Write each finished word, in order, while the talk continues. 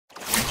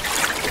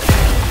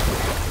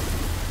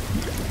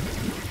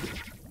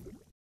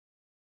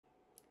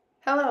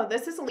Hello,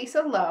 this is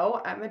Lisa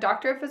Lowe. I'm a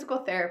doctor of physical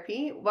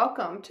therapy.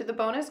 Welcome to the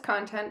bonus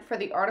content for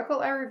the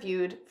article I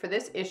reviewed for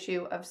this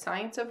issue of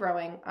Science of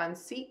Rowing on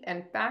seat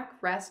and back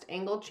rest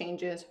angle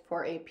changes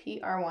for a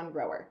PR1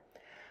 rower.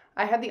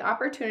 I had the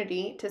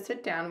opportunity to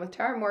sit down with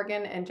Tara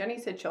Morgan and Jenny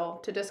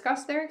Sichel to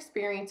discuss their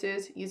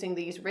experiences using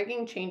these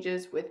rigging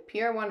changes with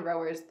PR1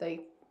 rowers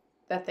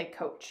that they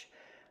coach.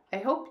 I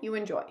hope you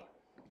enjoy.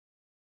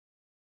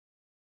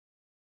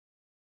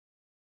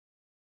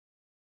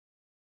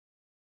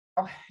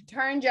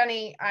 Tara and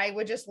Jenny, I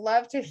would just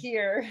love to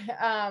hear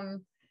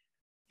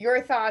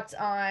your thoughts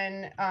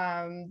on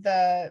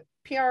the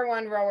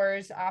PR1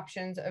 rowers'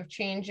 options of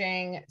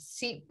changing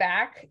seat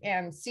back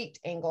and seat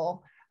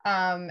angle,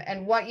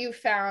 and what you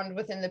found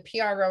within the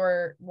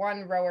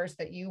PR1 rowers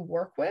that you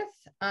work with.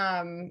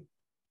 And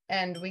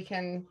we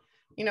can,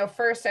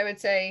 first I would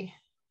say,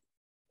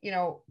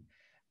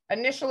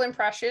 initial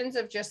impressions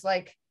of just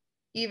like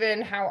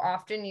even how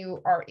often you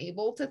are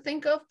able to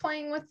think of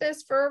playing with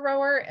this for a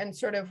rower, and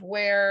sort of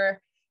where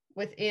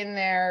within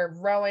their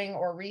rowing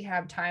or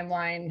rehab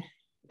timeline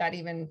that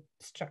even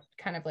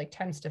kind of like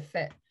tends to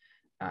fit.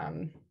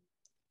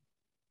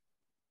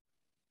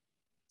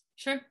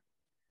 Sure.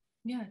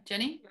 Yeah,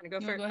 Jenny? You want to go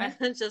first? I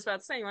was just about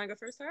to say, you want to go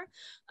first, Sarah?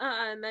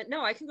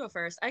 No, I can go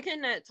first. I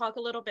can talk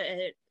a little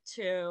bit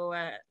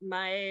to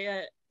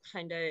my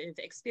kind of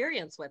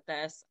experience with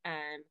this.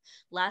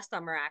 Last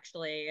summer,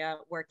 actually,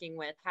 working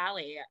with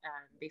Hallie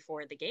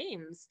before the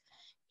games.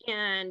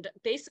 And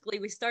basically,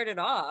 we started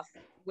off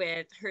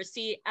with her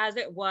seat as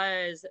it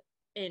was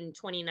in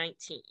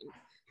 2019,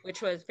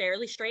 which was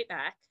fairly straight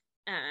back,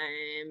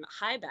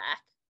 high back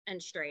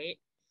and straight,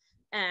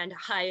 and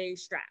high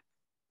strap.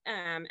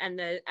 And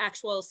the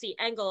actual seat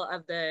angle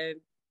of the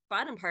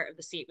bottom part of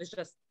the seat was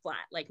just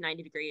flat, like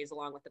 90 degrees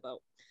along with the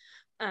boat,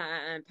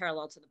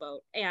 parallel to the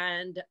boat.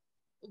 And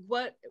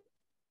what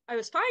I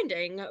was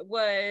finding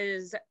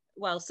was,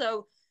 well,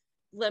 so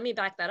let me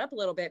back that up a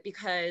little bit,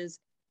 because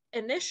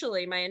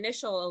initially, my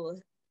initial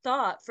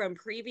thought from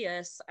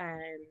previous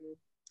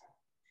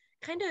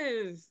kind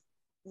of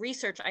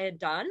research I had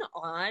done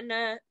on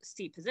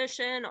seat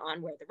position,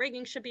 on where the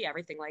rigging should be,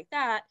 everything like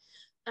that,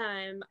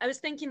 I was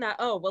thinking that,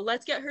 oh, well,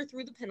 let's get her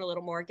through the pin a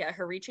little more, get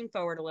her reaching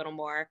forward a little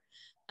more,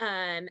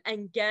 and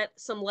get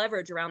some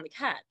leverage around the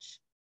catch.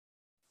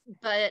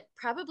 But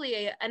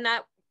probably, and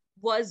that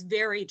was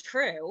very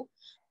true,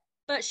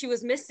 but she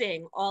was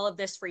missing all of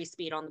this free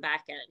speed on the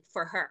back end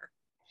for her.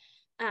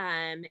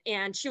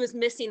 And she was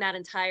missing that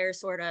entire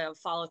sort of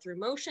follow through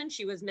motion.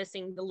 She was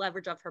missing the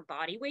leverage of her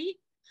body weight.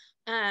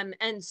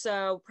 And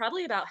so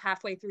probably about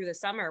halfway through the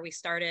summer, we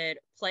started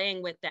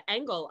playing with the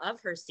angle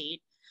of her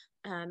seat.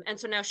 And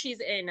so now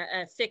she's in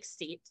a fixed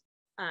seat.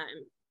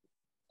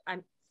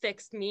 I'm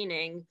fixed,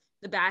 meaning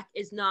the back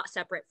is not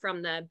separate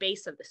from the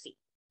base of the seat.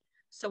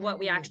 So what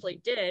we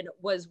actually did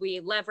was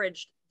we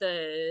leveraged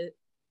the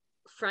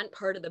front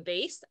part of the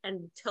base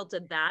and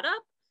tilted that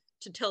up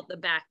to tilt the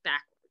back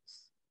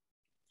backwards.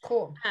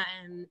 Cool.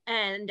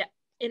 And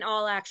in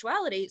all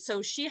actuality,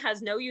 so she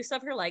has no use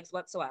of her legs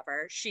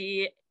whatsoever.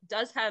 She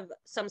does have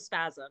some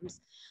spasms,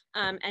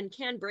 and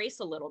can brace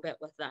a little bit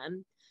with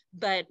them,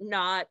 but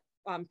not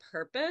on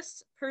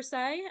purpose per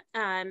se.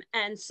 And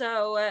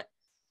so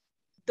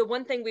the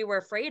one thing we were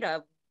afraid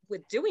of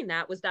with doing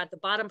that was that the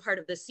bottom part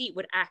of the seat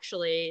would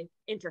actually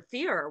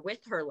interfere with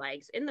her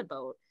legs in the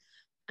boat.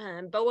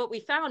 But what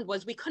we found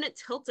was we couldn't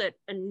tilt it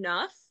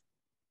enough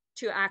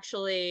to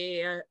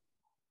actually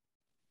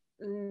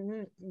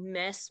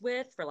mess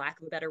with, for lack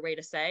of a better way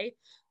to say,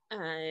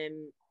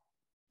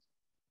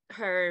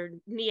 her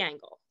knee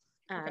angle.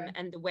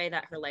 And the way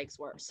that her legs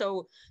were.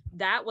 So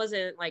that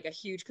wasn't like a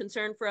huge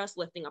concern for us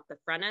lifting up the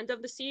front end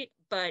of the seat.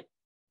 But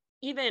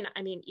even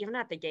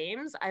at the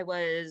games, I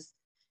was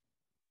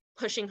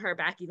pushing her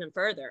back even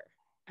further,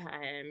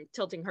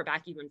 tilting her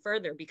back even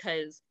further,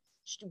 because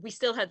we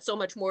still had so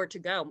much more to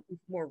go,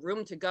 more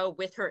room to go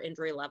with her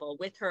injury level,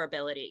 with her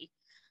ability,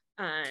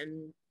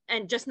 and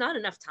just not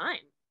enough time.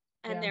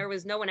 And there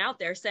was no one out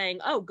there saying,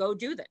 oh, go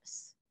do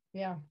this.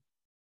 Yeah.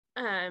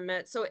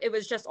 So it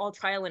was just all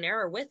trial and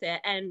error with it.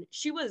 And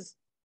she was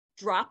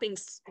dropping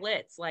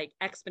splits like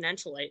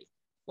exponentially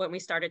when we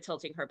started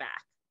tilting her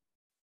back.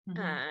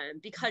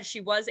 Because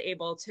she was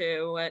able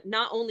to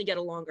not only get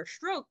a longer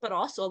stroke, but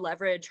also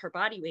leverage her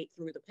body weight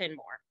through the pin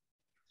more.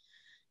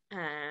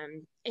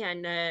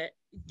 And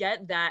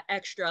get that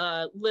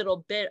extra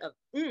little bit of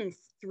oomph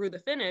through the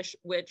finish,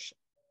 which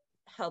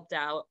helped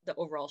out the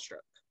overall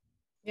stroke.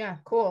 Yeah,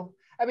 cool.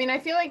 I mean, I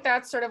feel like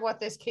that's sort of what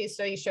this case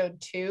study showed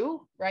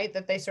too, right?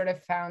 That they sort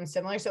of found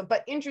similar. So,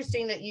 but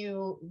interesting that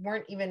you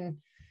weren't even,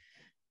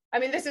 I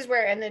mean, this is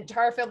where, and then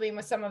Tara filled me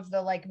with some of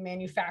the like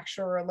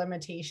manufacturer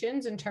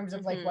limitations in terms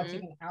of like what's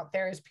even out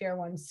there as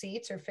PR1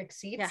 seats or fixed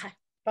seats. Yeah.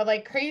 But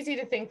like crazy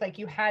to think like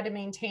you had to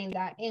maintain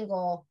that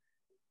angle.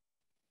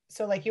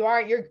 So like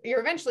you're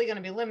eventually going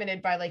to be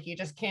limited by like, you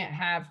just can't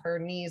have her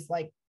knees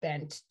like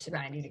bent to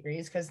 90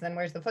 degrees, because then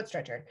where's the foot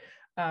stretcher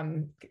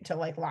to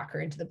like lock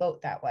her into the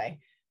boat that way.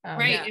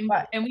 Right.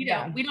 And we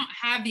yeah. don't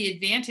have the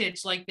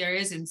advantage like there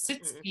is in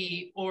sit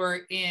ski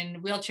or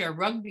in wheelchair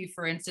rugby,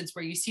 for instance,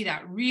 where you see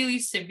that really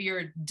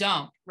severe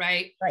dump,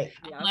 right? Right.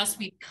 Unless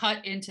we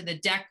cut into the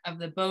deck of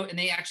the boat and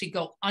they actually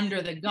go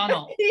under the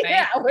gunnel.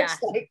 Yeah. Right?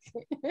 Like...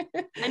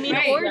 I mean,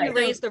 right, or right. you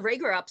raise the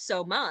rigger up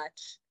so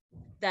much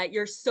that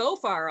you're so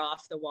far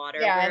off the water.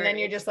 Yeah. And then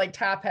you're just like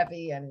top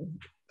heavy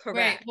and.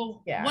 Correct. Right.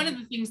 Well, one of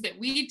the things that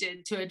we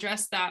did to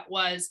address that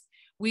was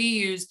we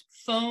used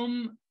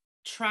foam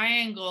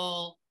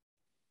triangles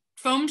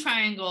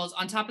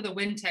on top of the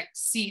Wintec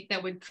seat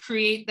that would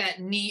create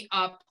that knee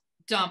up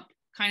dump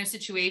kind of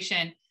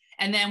situation.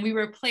 And then we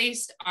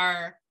replaced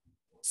our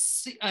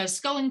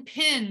sculling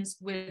pins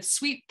with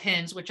sweep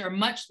pins, which are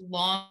much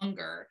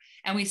longer.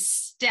 And we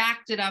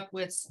stacked it up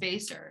with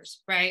spacers,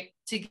 right,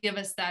 to give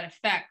us that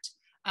effect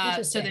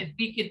so that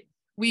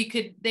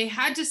they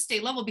had to stay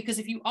level, because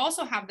if you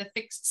also have the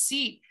fixed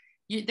seat,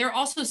 they're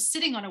also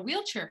sitting on a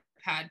wheelchair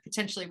pad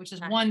potentially, which is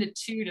 1 to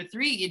 2 to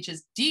 3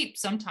 inches deep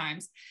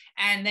sometimes,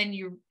 and then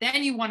you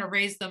want to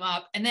raise them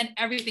up, and then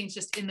everything's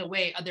just in the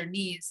way of their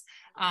knees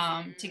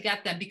to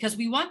get them, because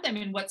we want them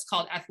in what's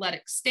called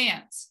athletic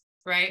stance,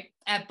 right,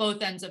 at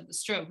both ends of the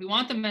stroke. We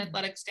want them in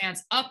athletic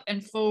stance up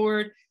and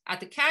forward at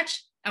the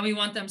catch, and we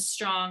want them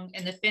strong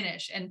in the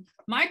finish. And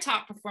my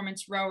top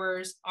performance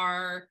rowers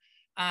are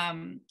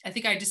I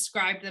think I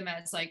described them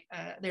as like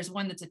there's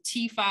one that's a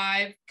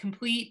T5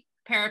 complete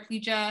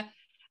paraplegia.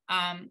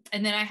 And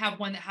then I have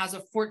one that has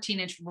a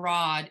 14-inch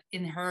rod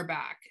in her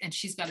back, and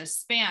she's got a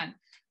span.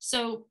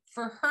 So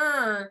for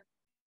her,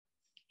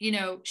 you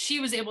know, she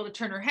was able to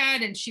turn her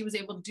head and she was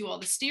able to do all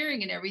the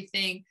steering and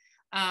everything.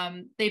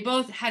 They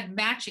both had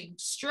matching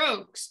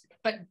strokes,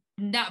 but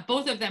not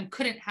both of them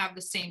couldn't have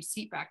the same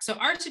seat back. So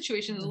our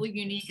situation is a little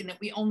unique in that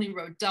we only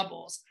rode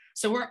doubles.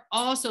 So we're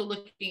also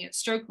looking at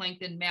stroke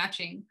length and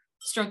matching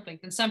stroke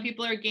length. And some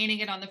people are gaining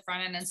it on the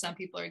front end and some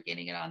people are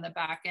gaining it on the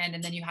back end.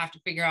 And then you have to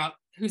figure out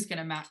who's going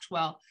to match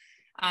well.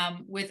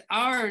 With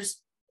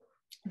ours,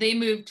 they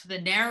moved to the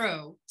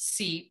narrow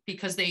seat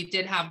because they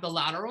did have the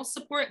lateral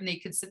support and they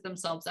could sit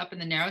themselves up in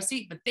the narrow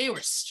seat, but they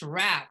were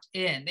strapped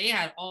in. They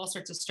had all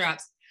sorts of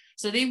straps.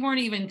 So they weren't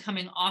even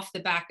coming off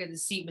the back of the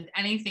seat with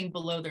anything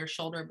below their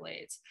shoulder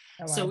blades.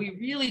 Oh, wow. So we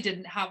really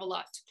didn't have a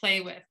lot to play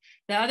with.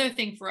 The other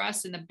thing for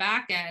us in the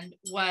back end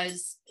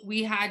was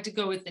we had to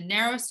go with the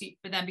narrow seat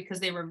for them because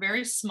they were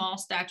very small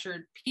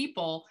statured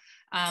people.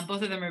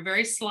 Both of them are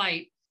very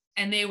slight,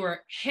 and they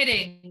were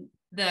hitting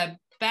the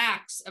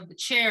backs of the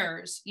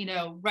chairs, you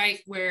know,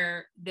 right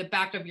where the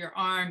back of your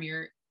arm,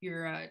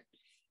 I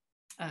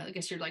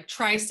guess your like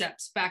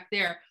triceps back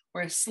there,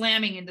 were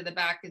slamming into the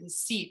back of the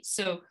seat.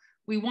 So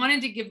we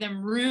wanted to give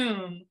them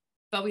room,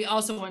 but we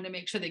also wanted to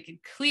make sure they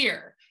could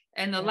clear.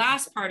 And the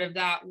last part of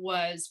that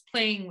was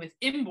playing with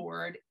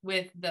inboard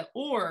with the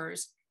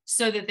oars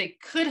so that they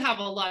could have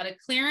a lot of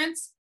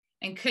clearance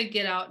and could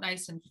get out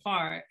nice and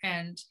far.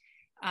 And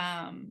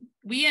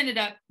we ended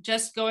up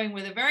just going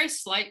with a very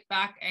slight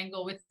back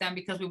angle with them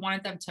because we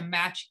wanted them to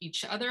match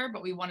each other,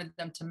 but we wanted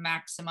them to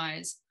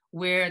maximize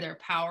where their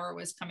power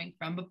was coming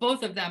from. But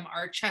both of them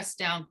are chest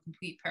down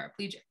complete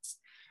paraplegics,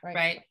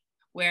 right?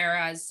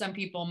 Whereas some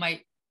people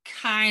might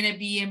kind of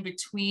be in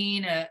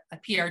between a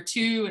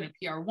PR2 and a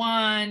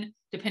PR1,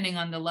 depending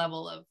on the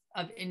level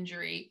of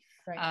injury,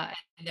 and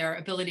their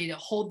ability to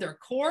hold their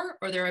core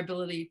or their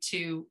ability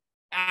to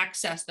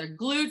access their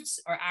glutes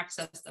or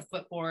access the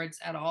footboards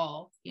at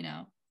all, you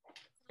know.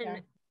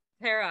 And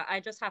Tara, I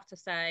just have to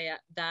say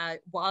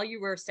that while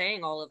you were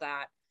saying all of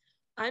that,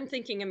 I'm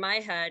thinking in my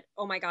head,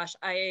 oh my gosh,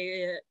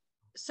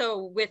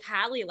 so with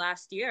Hallie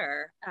last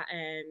year,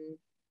 and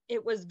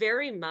it was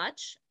very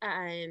much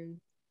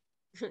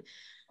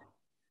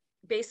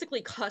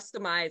basically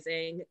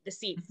customizing the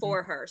seat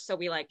for her. So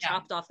we like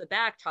chopped off the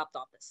back, chopped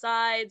off the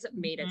sides,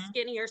 made it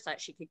skinnier so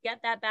that she could get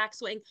that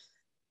backswing.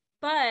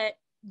 But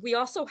we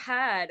also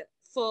had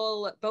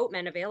full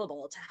boatmen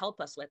available to help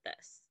us with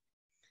this.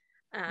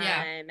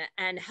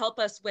 And help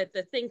us with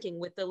the thinking,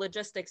 with the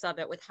logistics of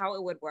it, with how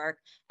it would work.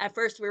 At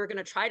first, we were going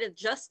to try to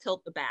just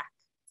tilt the back.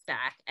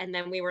 And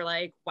then we were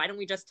like, why don't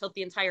we just tilt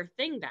the entire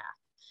thing back?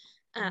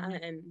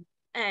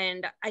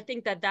 And I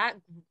think that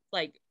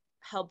like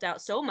helped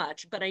out so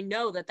much, but I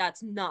know that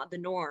that's not the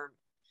norm.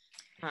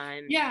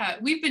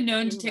 We've been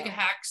known to take a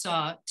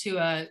hacksaw to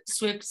a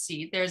Swift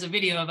seat. There's a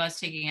video of us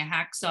taking a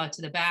hacksaw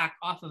to the back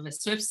off of a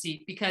Swift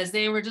seat because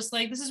they were just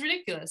like, this is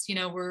ridiculous. You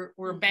know,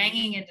 we're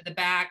banging into the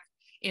back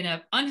in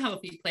an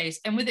unhealthy place.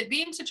 And with it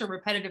being such a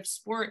repetitive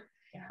sport,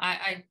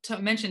 I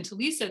mentioned to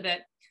Lisa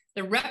that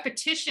the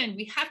repetition,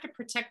 we have to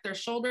protect their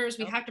shoulders,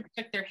 we have to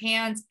protect their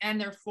hands and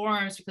their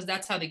forearms because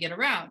that's how they get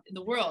around in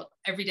the world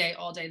every day,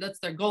 all day. That's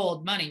their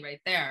gold money right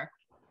there.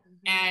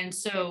 And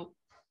so,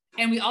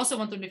 and we also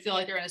want them to feel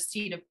like they're in a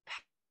seat of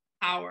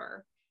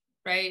power,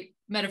 right?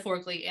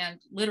 Metaphorically and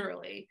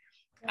literally.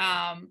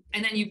 And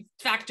then you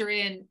factor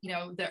in, you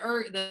know,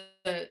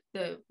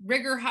 the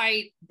rigger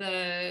height,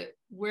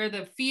 where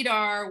the feet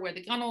are, where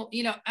the gunnel,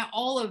 you know,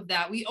 all of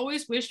that. We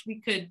always wished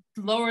we could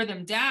lower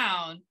them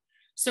down.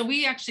 So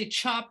we actually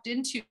chopped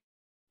into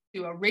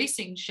a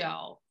racing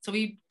shell. So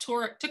we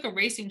took a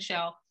racing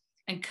shell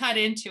and cut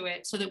into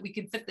it so that we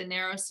could fit the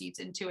narrow seats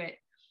into it.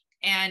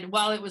 And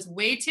while it was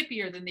way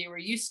tippier than they were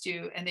used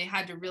to, and they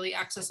had to really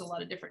access a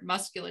lot of different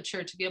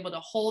musculature to be able to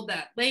hold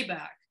that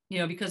layback,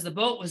 because the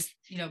boat was,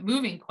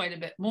 moving quite a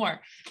bit more.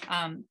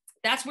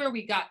 That's where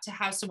we got to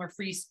have some more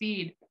free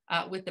speed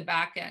with the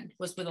back end,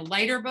 was with a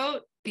lighter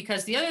boat.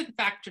 Because the other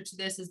factor to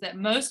this is that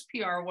most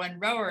PR1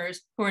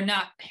 rowers who are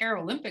not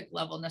Paralympic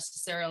level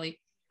necessarily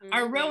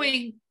are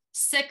rowing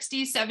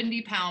 60,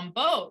 70 pound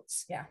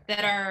boats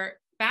that are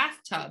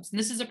bathtubs. And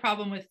this is a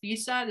problem with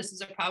FISA. This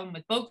is a problem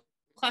with boat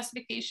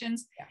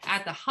classifications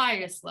at the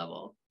highest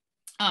level.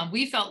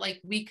 We felt like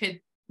we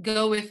could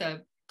go with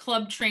a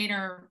club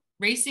trainer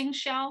racing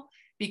shell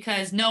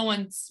because no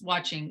one's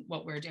watching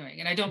what we're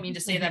doing. And I don't mean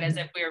to say that as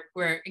if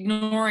we're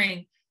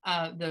ignoring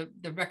the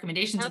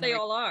recommendations. How they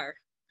all are.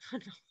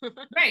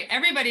 Right.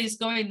 Everybody's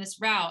going this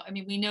route. I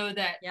mean, we know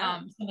that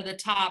some of the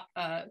top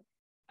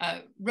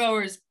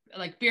rowers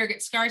like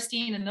Birgit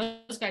Skarstein and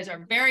those guys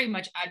are very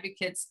much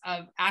advocates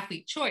of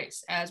athlete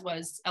choice, as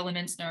was Ellen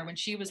Insner when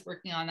she was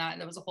working on that.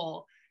 There was a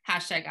whole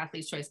hashtag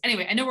athlete choice.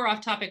 Anyway, I know we're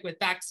off topic with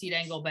backseat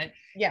angle, but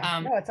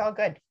no, it's all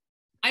good.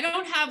 I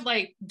don't have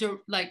like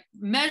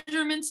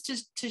measurements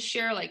to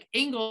share like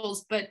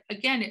angles, but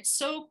again, it's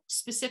so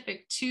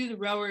specific to the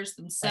rowers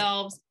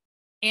themselves.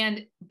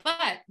 Right.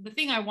 But the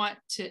thing I want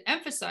to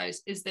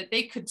emphasize is that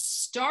they could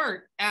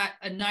start at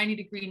a 90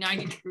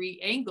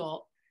 degree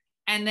angle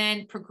and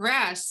then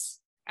progress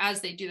as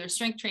they do their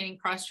strength training,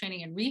 cross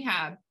training, and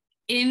rehab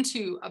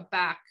into a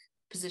back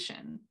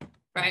position,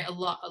 right? A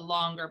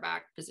longer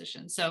back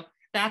position. So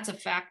that's a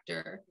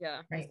factor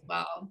as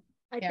well.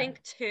 I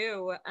think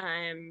too,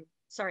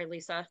 sorry,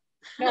 Lisa.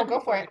 No, go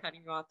for it.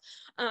 Cutting you off.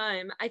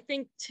 I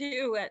think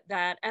too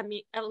that,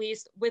 at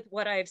least with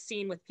what I've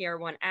seen with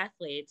PR1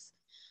 athletes,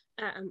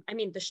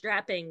 the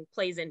strapping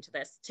plays into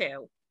this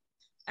too,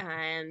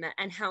 and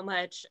how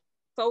much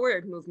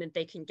forward movement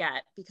they can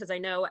get, because I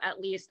know at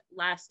least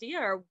last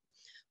year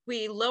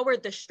we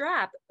lowered the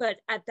strap,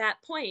 but at that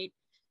point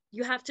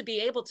you have to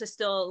be able to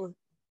still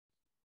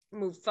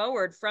move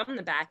forward from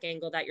the back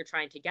angle that you're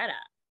trying to get at.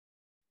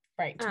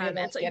 Right.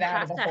 And so you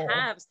have to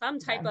have some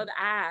type of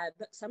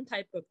some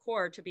type of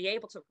core to be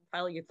able to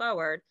propel you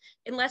forward,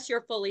 unless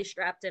you're fully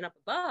strapped in up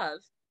above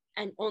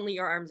and only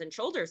your arms and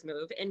shoulders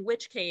move, in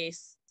which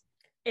case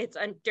it's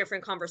a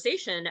different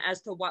conversation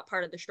as to what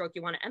part of the stroke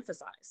you want to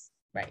emphasize.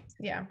 Right.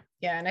 Yeah.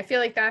 Yeah. And I feel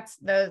like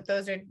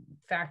those are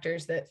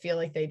factors that feel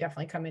like they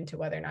definitely come into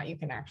whether or not you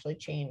can actually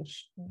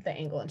change the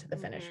angle into the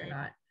finish or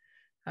not.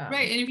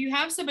 Right. And if you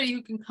have somebody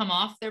who can come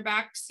off their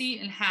back seat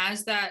and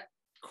has that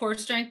core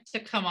strength to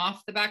come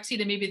off the back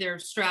seat, and maybe they're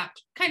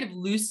strapped kind of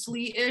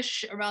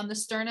loosely-ish around the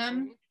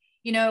sternum,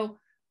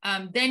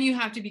 then you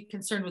have to be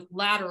concerned with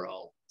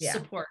lateral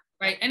support,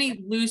 right?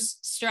 Any loose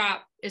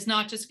strap is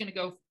not just going to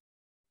go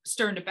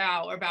stern to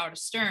bow or bow to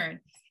stern.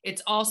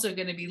 It's also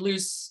going to be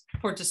loose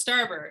port to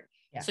starboard.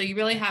 Yeah. So you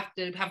really have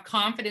to have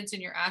confidence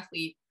in your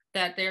athlete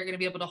that they're going to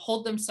be able to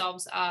hold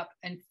themselves up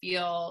and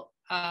feel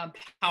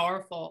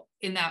powerful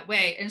in that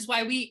way. And it's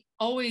why we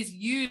always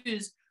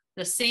use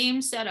the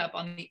same setup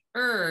on the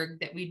erg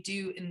that we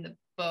do in the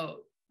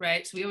boat,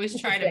 right? So we always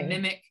try to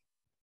mimic,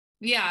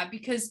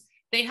 because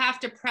they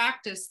have to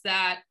practice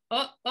that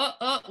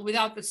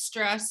without the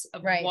stress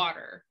of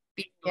water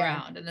being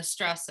around and the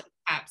stress of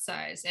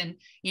capsize. And,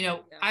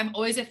 I'm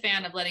always a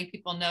fan of letting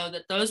people know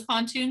that those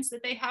pontoons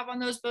that they have on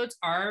those boats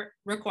are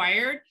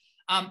required.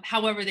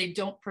 However, they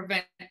don't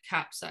prevent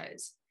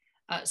capsize.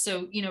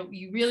 So,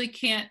 you really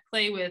can't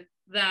play with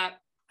that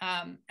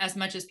as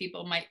much as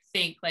people might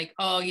think, like,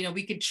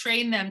 we could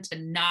train them to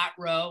not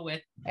row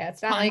with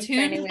it's not like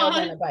training wheels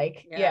on a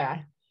bike.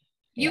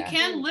 You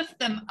can lift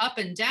them up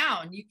and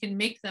down. You can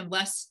make them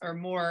less or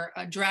more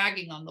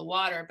dragging on the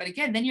water. But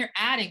again, then you're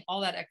adding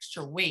all that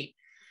extra weight.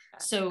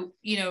 So,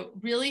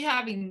 really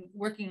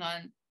working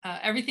on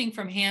everything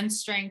from hand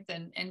strength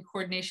and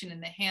coordination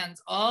in the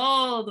hands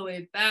all the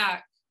way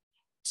back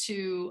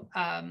to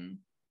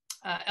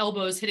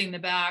elbows hitting the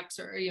backs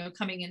or,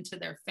 coming into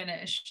their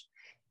finish.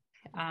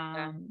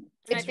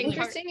 It's really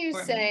interesting you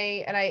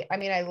say, and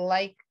I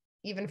like,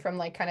 even from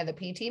like kind of the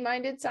PT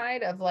minded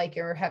side of like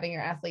you're having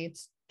your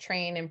athletes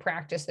train and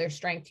practice their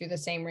strength through the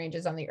same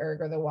ranges on the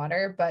erg or the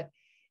water, but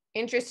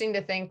interesting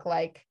to think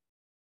like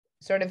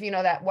sort of,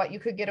 that what you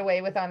could get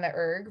away with on the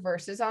erg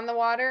versus on the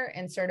water,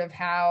 and sort of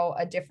how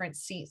a different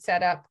seat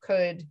setup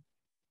could,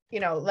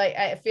 like,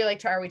 I feel like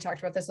Tara, we talked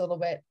about this a little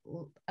bit,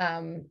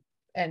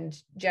 and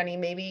Jenny,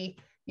 maybe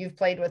you've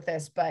played with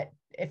this, but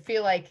I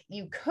feel like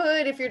you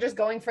could, if you're just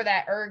going for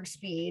that erg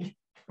speed,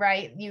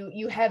 right,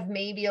 you have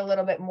maybe a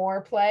little bit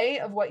more play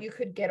of what you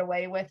could get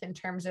away with in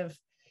terms of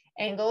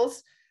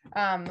angles.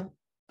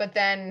 But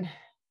then,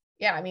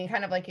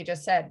 kind of like you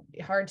just said,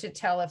 hard to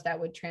tell if that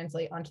would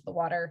translate onto the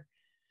water.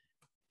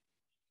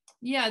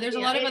 Yeah, there's a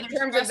lot of other in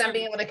terms of them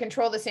being able to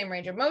control the same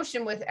range of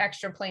motion with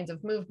extra planes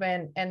of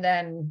movement, and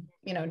then,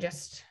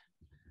 interesting.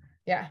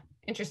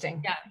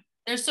 Yeah,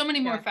 there's so many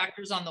more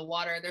factors on the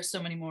water. There's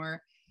so many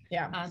more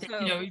Yeah.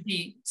 You know, it'd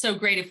be so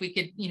great if we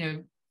could, you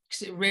know,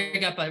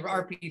 rig up a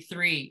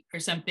RP3 or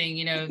something,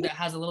 you know, that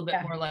has a little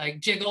bit more like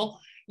jiggle,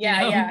 you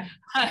know,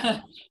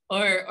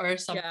 or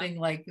something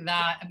like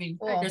that. I mean,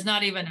 there's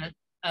not even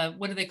a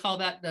what do they call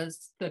that?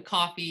 The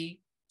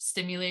coffee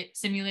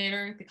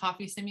simulator, the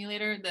coffee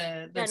simulator,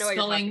 the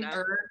sculling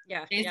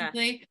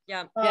basically.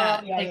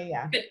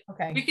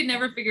 Okay. We could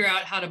never figure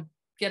out how to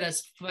get a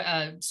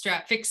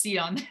strap fixed seat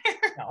on there.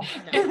 No.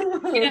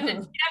 you'd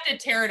have to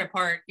tear it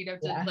apart, you know,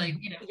 to like,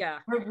 you know,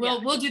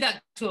 we'll do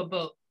that to a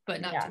boat,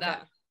 but not to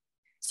that.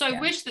 So I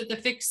wish that the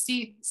fixed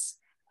seats,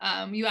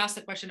 you asked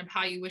the question of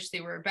how you wish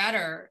they were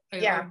better or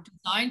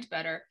designed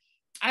better.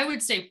 I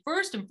would say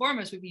first and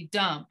foremost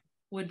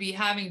would be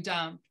having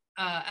dump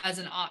as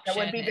an option.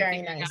 That would be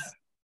very nice.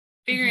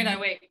 Figuring out a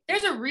way.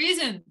 There's a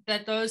reason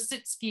that those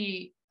sit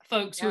ski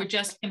folks who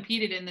just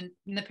competed in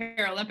the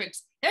Paralympics,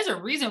 there's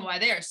a reason why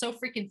they are so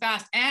freaking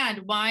fast,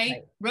 and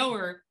my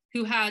rower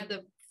who had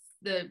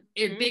the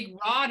big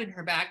rod in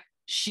her back,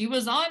 she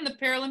was on the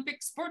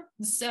Paralympic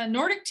sports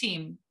Nordic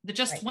team that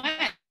just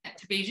went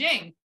to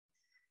Beijing.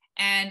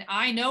 And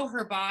I know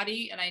her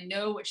body and I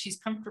know what she's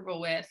comfortable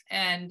with.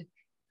 And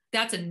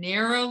that's a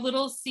narrow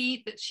little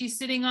seat that she's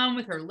sitting on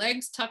with her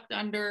legs tucked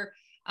under.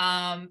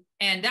 And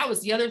that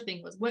was the other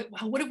thing was what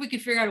if we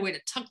could figure out a way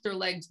to tuck their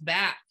legs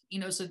back, you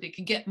know, so they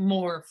could get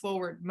more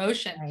forward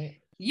motion.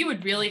 You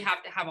would really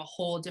have to have a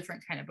whole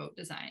different kind of boat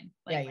design.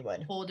 Like you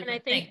would. A whole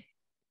different and I think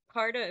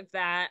part of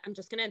that, I'm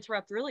just going to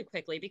interrupt really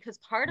quickly, because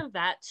part of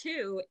that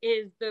too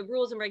is the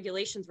rules and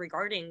regulations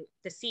regarding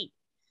the seat,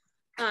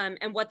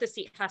 and what the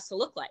seat has to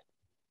look like,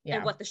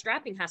 and what the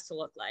strapping has to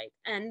look like.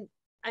 And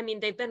I mean,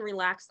 they've been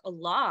relaxed a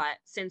lot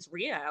since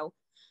Rio,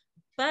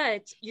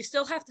 but you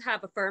still have to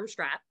have a firm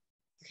strap.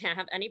 You can't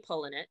have any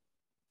pull in it.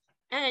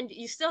 And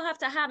you still have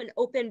to have an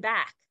open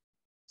back.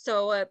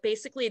 So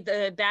basically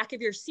the back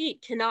of your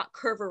seat cannot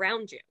curve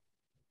around you.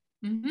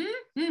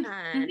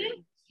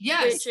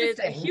 Which is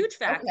a huge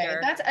factor. Okay.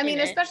 That's, I mean,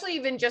 especially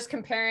even just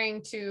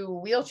comparing to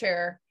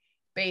wheelchair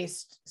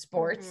based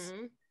sports,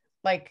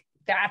 like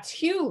that's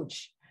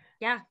huge.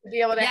 To be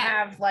able to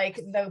have like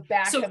the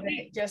back of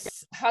it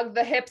just hug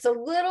the hips a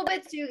little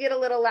bit so you get a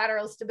little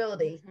lateral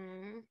stability.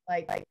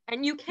 Like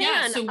and you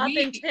can up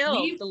until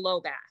the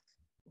low back.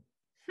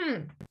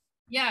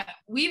 Yeah,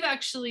 we've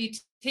actually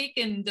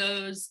taken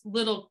those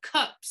little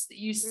cups that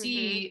you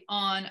see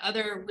on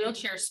other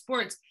wheelchair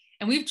sports,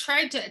 and we've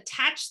tried to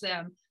attach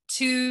them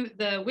to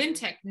the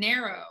Wintec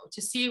Narrow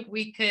to see if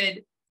we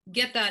could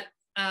get that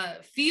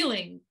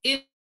feeling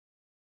in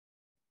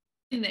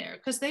there,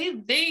 because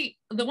the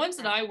ones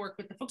that I work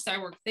with, the folks I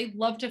work with, they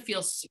love to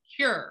feel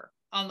secure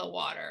on the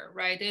water,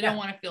 right? They don't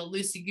want to feel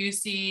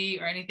loosey-goosey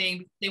or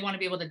anything. They want to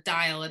be able to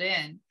dial it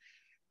in.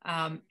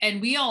 And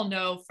we all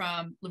know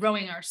from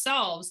rowing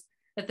ourselves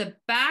that the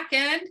back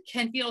end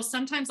can feel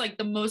sometimes like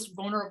the most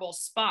vulnerable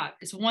spot.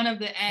 It's one of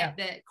the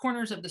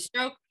corners of the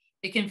stroke.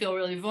 It can feel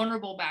really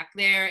vulnerable back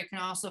there. It can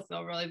also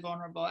feel really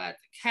vulnerable at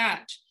the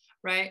catch,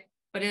 right?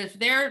 But if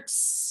they're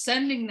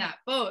sending that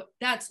boat,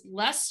 that's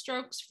less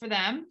strokes for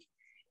them.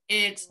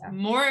 It's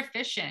more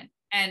efficient.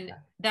 And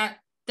that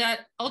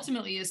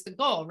ultimately is the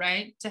goal,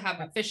 right? To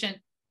have efficient,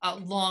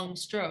 long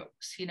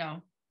strokes, you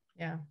know?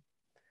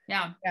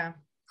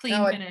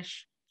 Clean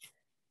finish.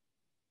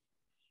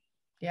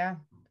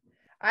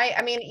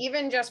 I mean,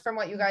 even just from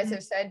what you guys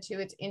have said too,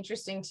 it's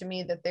interesting to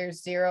me that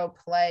there's zero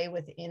play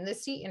within the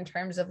seat in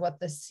terms of what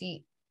the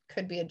seat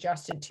could be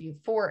adjusted to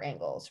for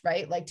angles,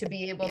 right? Like to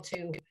be able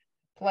to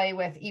play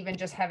with even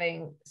just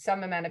having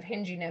some amount of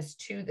hinginess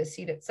to the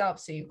seat itself.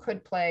 So you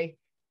could play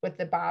with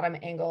the bottom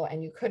angle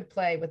and you could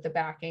play with the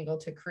back angle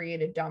to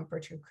create a dump or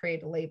to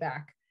create a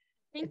layback.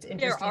 It's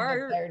interesting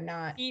that they're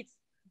not.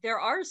 There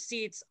are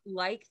seats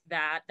like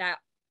that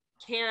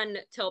can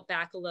tilt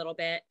back a little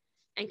bit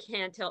and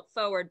can tilt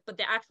forward, but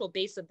the actual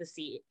base of the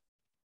seat,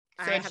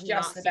 so it's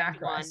just the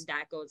backrest one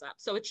that goes up.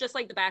 So it's just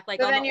like the back,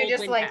 like so on then the you're old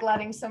just like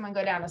letting someone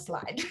go down a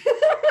slide.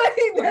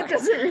 That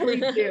doesn't really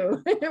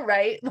do,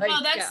 right? Like,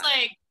 well, that's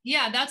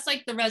that's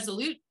like the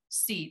Resolute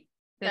seat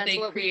that they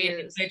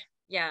created.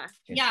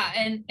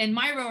 And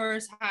my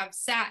rowers have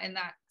sat in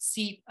that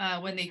seat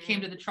when they came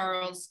to the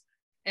Charles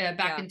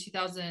back in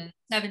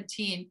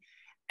 2017,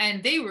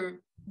 and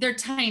they're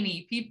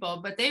tiny people,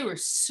 but they were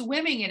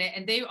swimming in it,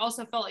 and they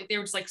also felt like they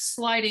were just like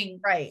sliding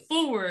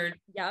forward.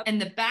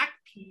 And the back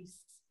piece,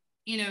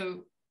 you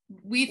know,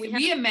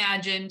 we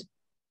imagined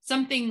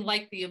something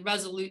like the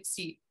Resolute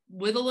seat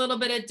with a little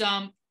bit of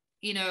dump,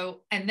 you know,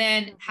 and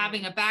then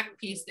having a back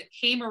piece that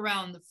came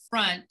around the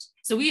front.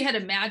 So we had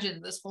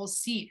imagined this whole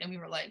seat, and we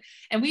were like,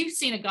 and we've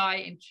seen a guy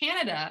in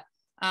Canada.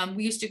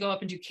 We used to go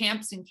up and do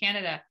camps in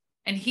Canada,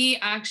 and he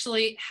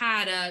actually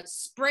had a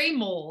spray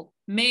mold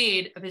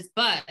made of his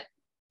butt,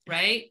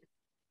 right?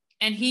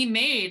 And he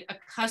made a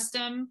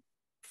custom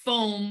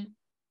foam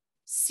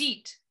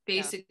seat,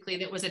 basically,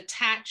 that was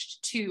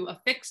attached to a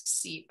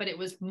fixed seat, but it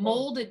was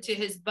molded to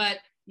his butt.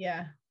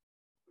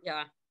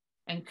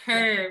 And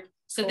curved.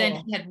 So then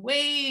he had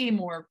way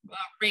more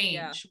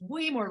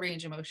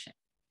range of motion.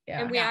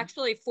 And we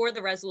actually, for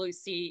the Resolute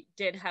seat,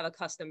 did have a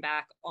custom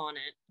back on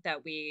it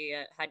that we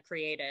had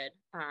created.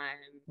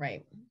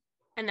 Right.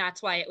 And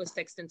that's why it was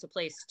fixed into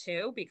place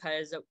too,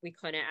 because we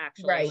couldn't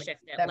actually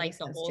shift it like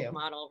the old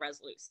model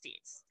Resolute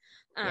seats.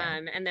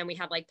 And then we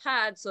had like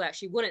pads so that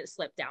she wouldn't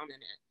slip down in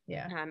it.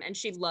 Yeah. And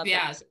she loved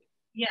it.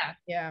 Yeah.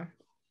 Yeah.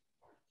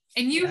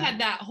 And you had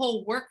that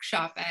whole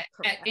workshop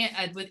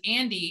at with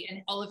Andy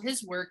and all of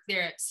his work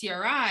there at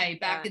CRI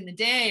back in the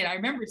day. And I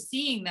remember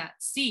seeing that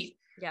seat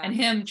and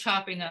him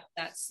chopping up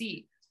that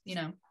seat, you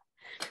know.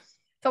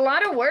 It's a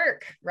lot of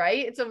work,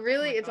 right? It's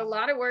a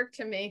lot of work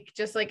to make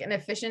just like an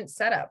efficient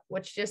setup,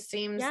 which just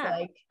seems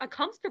like a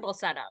comfortable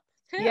setup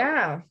too.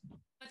 Yeah.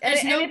 And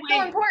it's so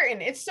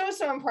important. It's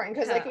so important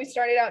because like we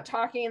started out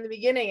talking in the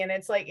beginning, and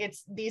it's like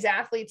these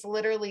athletes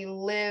literally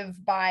live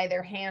by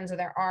their hands and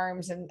their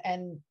arms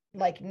and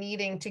like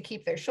needing to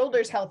keep their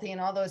shoulders healthy and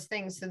all those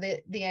things. So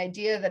the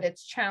idea that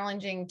it's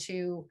challenging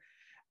to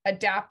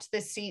adapt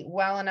the seat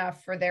well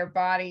enough for their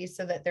body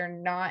so that they're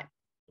not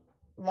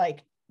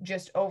like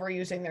just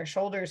overusing their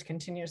shoulders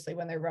continuously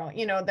when they're rowing,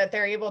 you know, that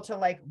they're able to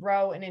like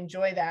row and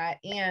enjoy that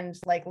and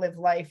like live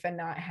life and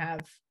not have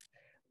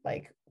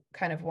like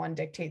kind of one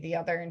dictate the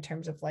other in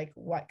terms of like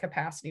what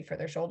capacity for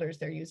their shoulders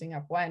they're using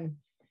up when,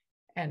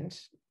 and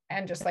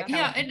just like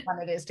how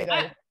fun it is to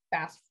go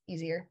fast,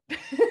 easier.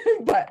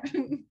 But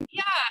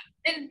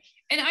and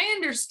I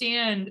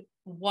understand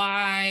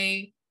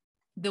why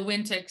the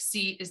Wintec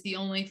seat is the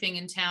only thing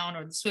in town,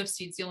 or the Swift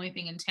seat's the only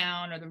thing in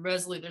town, or the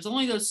Resolute. There's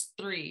only those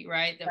three,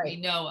 right, that we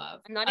know of.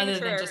 I'm not even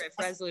sure if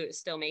Resolute is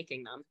still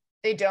making them.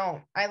 They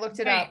don't. I looked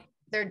it up.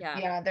 They're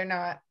they're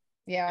not.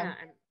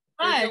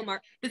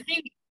 But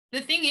the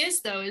thing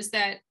is though, is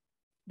that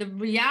the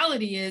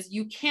reality is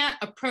you can't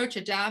approach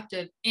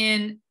adaptive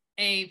in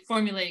a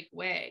formulaic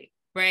way,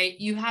 right?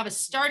 You have a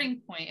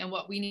starting point, and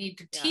what we need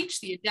to teach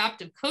the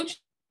adaptive coaches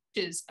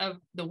of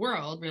the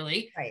world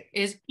really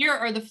is here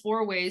are the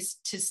 4 ways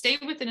to stay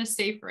within a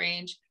safe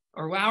range,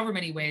 or however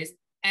many ways,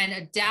 and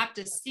adapt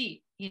a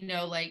seat, you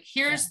know, like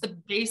here's the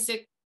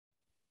basic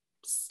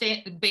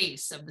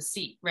base of the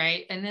seat,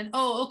 right? And then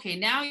okay,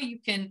 now you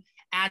can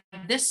add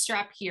this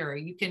strap here,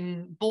 you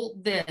can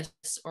bolt this,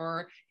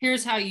 or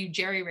here's how you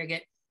jerry rig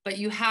it. But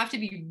you have to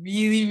be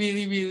really,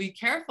 really, really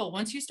careful.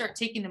 Once you start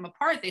taking them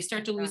apart, they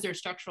start to lose their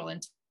structural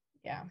intent.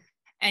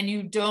 And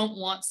you don't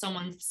want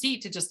someone's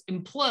seat to just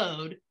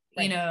implode,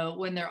 you know,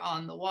 when they're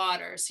on the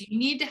water. So you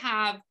need to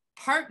have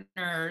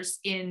partners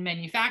in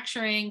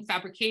manufacturing,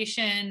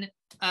 fabrication,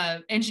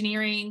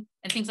 engineering,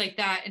 and things like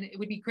that. And it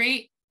would be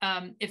great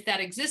if that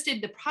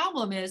existed. The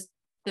problem is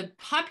the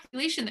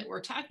population that we're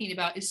talking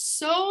about is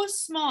so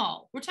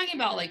small. We're talking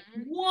about like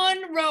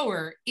one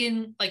rower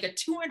in like a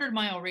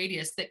 200-mile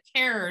radius that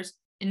cares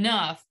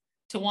enough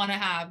to want to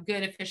have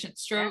good, efficient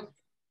stroke.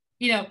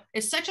 You know,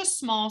 it's such a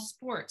small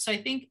sport. So I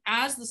think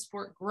as the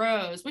sport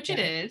grows, which it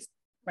is,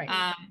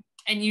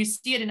 and you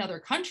see it in other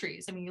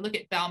countries. I mean, you look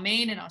at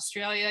Balmain in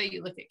Australia,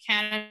 you look at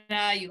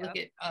Canada, you look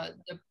at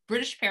the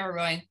British para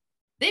rowing,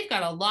 they've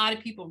got a lot of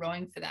people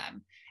rowing for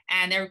them.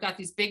 And they've got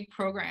these big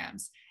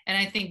programs. And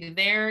I think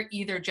they're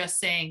either just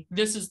saying,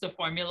 this is the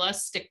formula,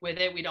 stick with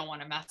it, we don't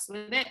want to mess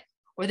with it.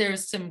 Or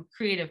there's some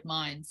creative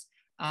minds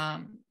who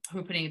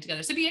are putting it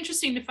together. So it'd be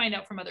interesting to find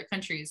out from other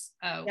countries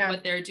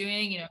what they're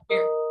doing. You know,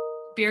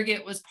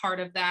 Birgit was part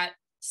of that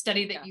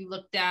study that you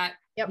looked at.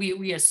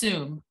 We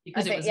assume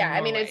because it was in Norway.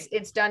 I mean,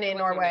 it's done in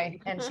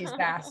Norway, and she's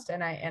fast,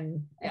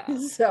 and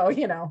so,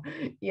 you know,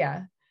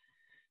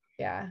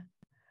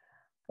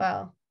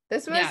 well,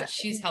 this was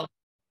she's held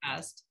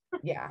fast.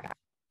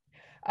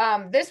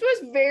 This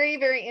was very,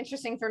 very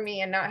interesting for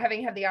me, and not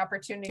having had the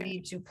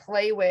opportunity to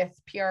play with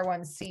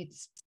PR1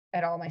 seats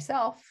at all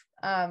myself,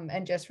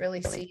 and just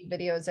really see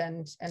videos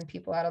and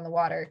people out on the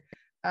water.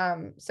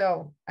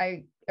 So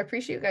I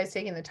appreciate you guys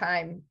taking the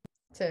time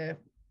to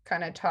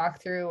kind of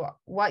talk through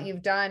what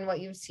you've done, what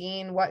you've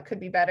seen, what could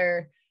be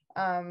better,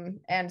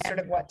 and sort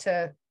of what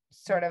to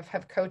sort of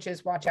have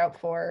coaches watch out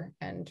for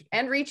and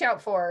reach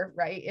out for,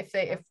 right?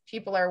 If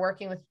people are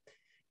working with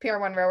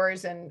PR1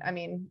 rowers, and I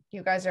mean,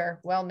 you guys are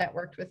well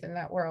networked within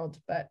that world,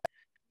 but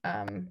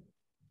you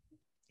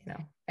know,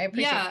 I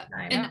appreciate the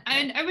time.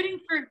 And I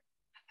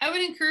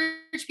would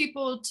encourage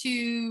people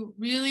to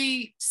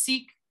really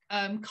seek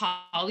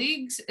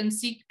colleagues and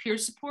seek peer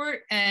support,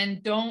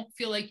 and don't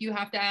feel like you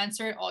have to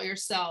answer it all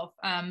yourself.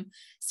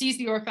 Seize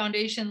the Oar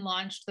Foundation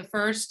launched the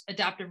first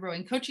adaptive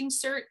rowing coaching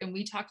cert, and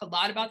we talk a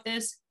lot about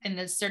this in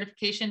the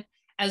certification,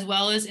 as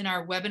well as in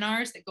our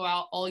webinars that go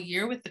out all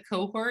year with the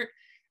cohort.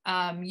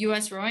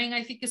 US Rowing,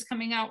 I think, is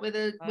coming out with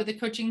a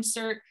coaching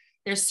cert.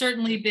 There's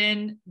certainly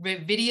been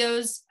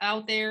videos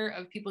out there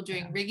of people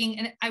doing rigging,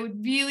 and I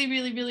would really,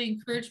 really, really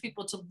encourage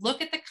people to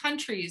look at the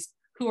countries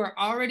who are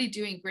already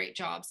doing great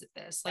jobs at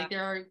this. Like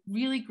there are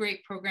really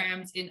great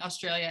programs in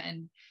Australia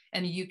and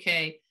the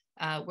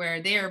UK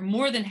where they are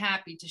more than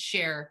happy to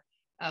share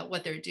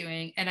what they're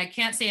doing. And I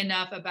can't say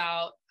enough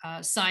about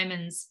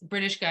Simon's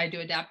British Guide to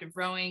Adaptive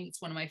Rowing.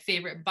 It's one of my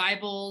favorite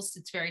Bibles.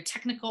 It's very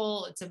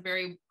technical. It's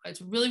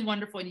really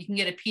wonderful. And you can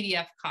get a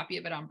PDF copy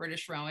of it on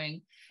British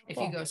Rowing if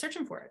you go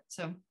searching for it.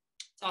 So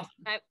it's awesome.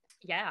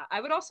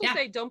 I would also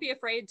say, don't be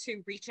afraid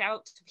to reach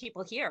out to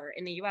people here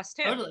in the US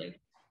too. Totally.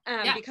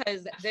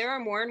 Because there are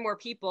more and more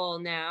people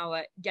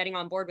now getting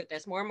on board with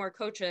this, more and more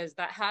coaches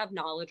that have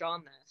knowledge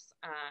on this.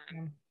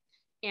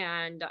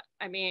 And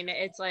I mean,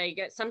 it's like,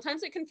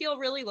 sometimes it can feel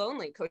really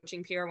lonely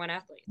coaching PR1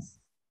 athletes.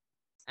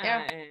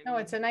 No,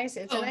 it's a nice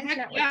network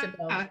to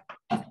build.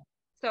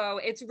 So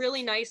it's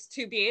really nice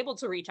to be able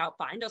to reach out,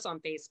 find us on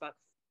Facebook,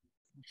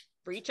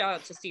 reach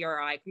out to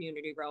CRI,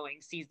 Community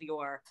Rowing, Seize the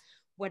Oar,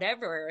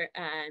 whatever,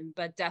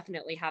 but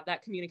definitely have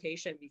that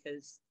communication,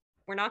 because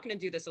we're not going to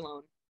do this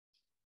alone.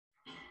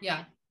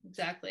 Yeah,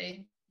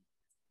 exactly.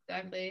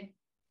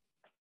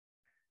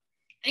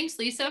 Thanks,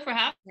 Lisa, for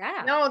having.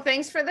 Yeah. No,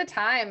 thanks for the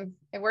time.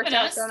 It worked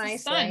out so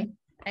nicely.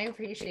 I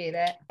appreciate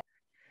it.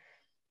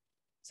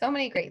 So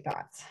many great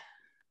thoughts.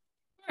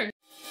 Sure.